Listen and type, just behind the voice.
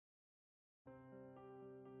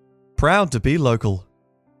Proud to be local.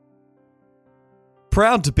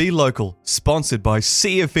 Proud to be local, sponsored by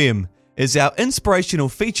CFM, is our inspirational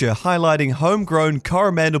feature highlighting homegrown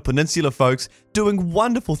Coromandel Peninsula folks doing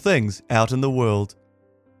wonderful things out in the world.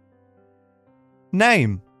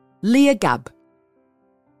 Name: Leah Gubb.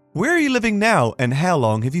 Where are you living now and how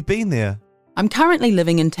long have you been there? I'm currently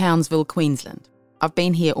living in Townsville, Queensland. I've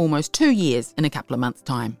been here almost 2 years in a couple of months'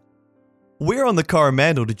 time. Where on the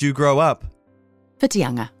Coromandel did you grow up?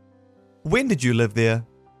 Whitianga. When did you live there?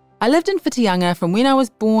 I lived in Whitianga from when I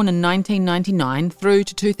was born in 1999 through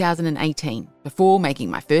to 2018, before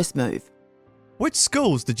making my first move. Which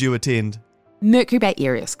schools did you attend? Mercury Bay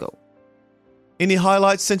Area School. Any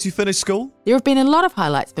highlights since you finished school? There have been a lot of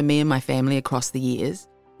highlights for me and my family across the years.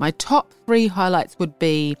 My top 3 highlights would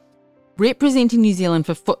be representing New Zealand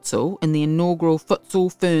for futsal in the inaugural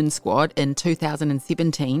Futsal Fern squad in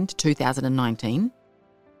 2017 to 2019,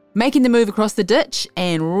 making the move across the ditch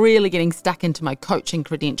and really getting stuck into my coaching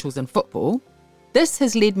credentials in football. This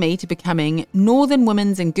has led me to becoming Northern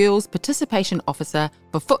Women's and Girls Participation Officer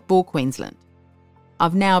for Football Queensland.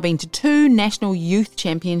 I've now been to 2 national youth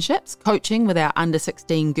championships coaching with our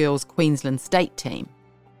under-16 girls Queensland state team.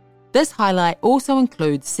 This highlight also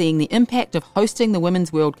includes seeing the impact of hosting the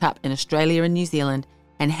Women's World Cup in Australia and New Zealand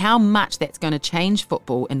and how much that's going to change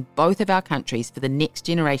football in both of our countries for the next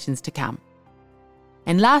generations to come.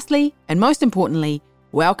 And lastly, and most importantly,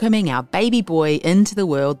 welcoming our baby boy into the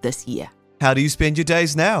world this year. How do you spend your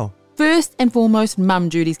days now? First and foremost, mum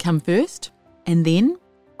duties come first, and then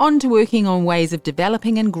on to working on ways of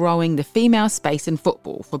developing and growing the female space in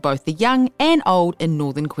football for both the young and old in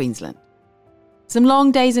Northern Queensland. Some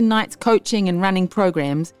long days and nights coaching and running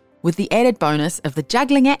programs with the added bonus of the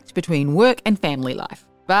juggling act between work and family life,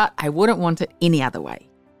 but I wouldn't want it any other way.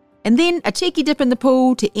 And then a cheeky dip in the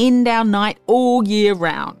pool to end our night all year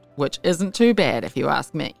round, which isn't too bad if you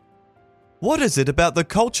ask me. What is it about the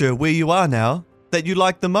culture where you are now that you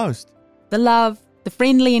like the most? The love, the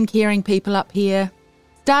friendly and caring people up here.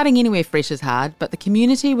 Starting anywhere fresh is hard, but the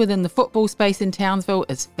community within the football space in Townsville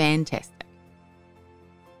is fantastic.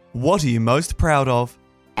 What are you most proud of?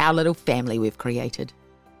 Our little family we've created.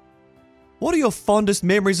 What are your fondest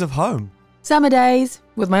memories of home? Summer days,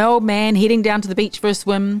 with my old man heading down to the beach for a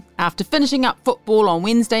swim after finishing up football on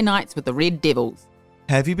Wednesday nights with the Red Devils.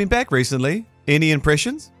 Have you been back recently? Any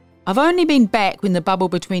impressions? I've only been back when the bubble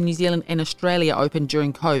between New Zealand and Australia opened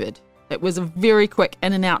during COVID. It was a very quick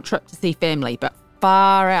in and out trip to see family, but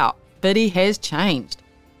far out, Biddy has changed.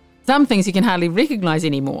 Some things you can hardly recognise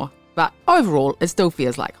anymore, but overall it still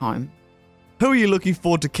feels like home. Who are you looking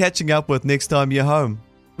forward to catching up with next time you're home?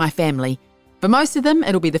 My family. For most of them,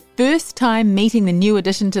 it'll be the first time meeting the new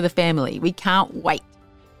addition to the family. We can't wait.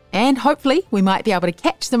 And hopefully we might be able to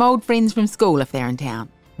catch some old friends from school if they're in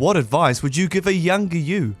town. What advice would you give a younger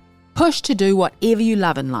you? Push to do whatever you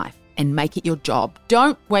love in life and make it your job.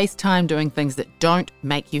 Don't waste time doing things that don't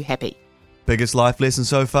make you happy. Biggest life lesson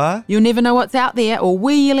so far? You'll never know what's out there or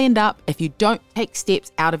where you'll end up if you don't take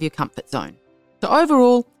steps out of your comfort zone. So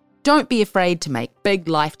overall, don't be afraid to make big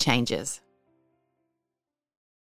life changes.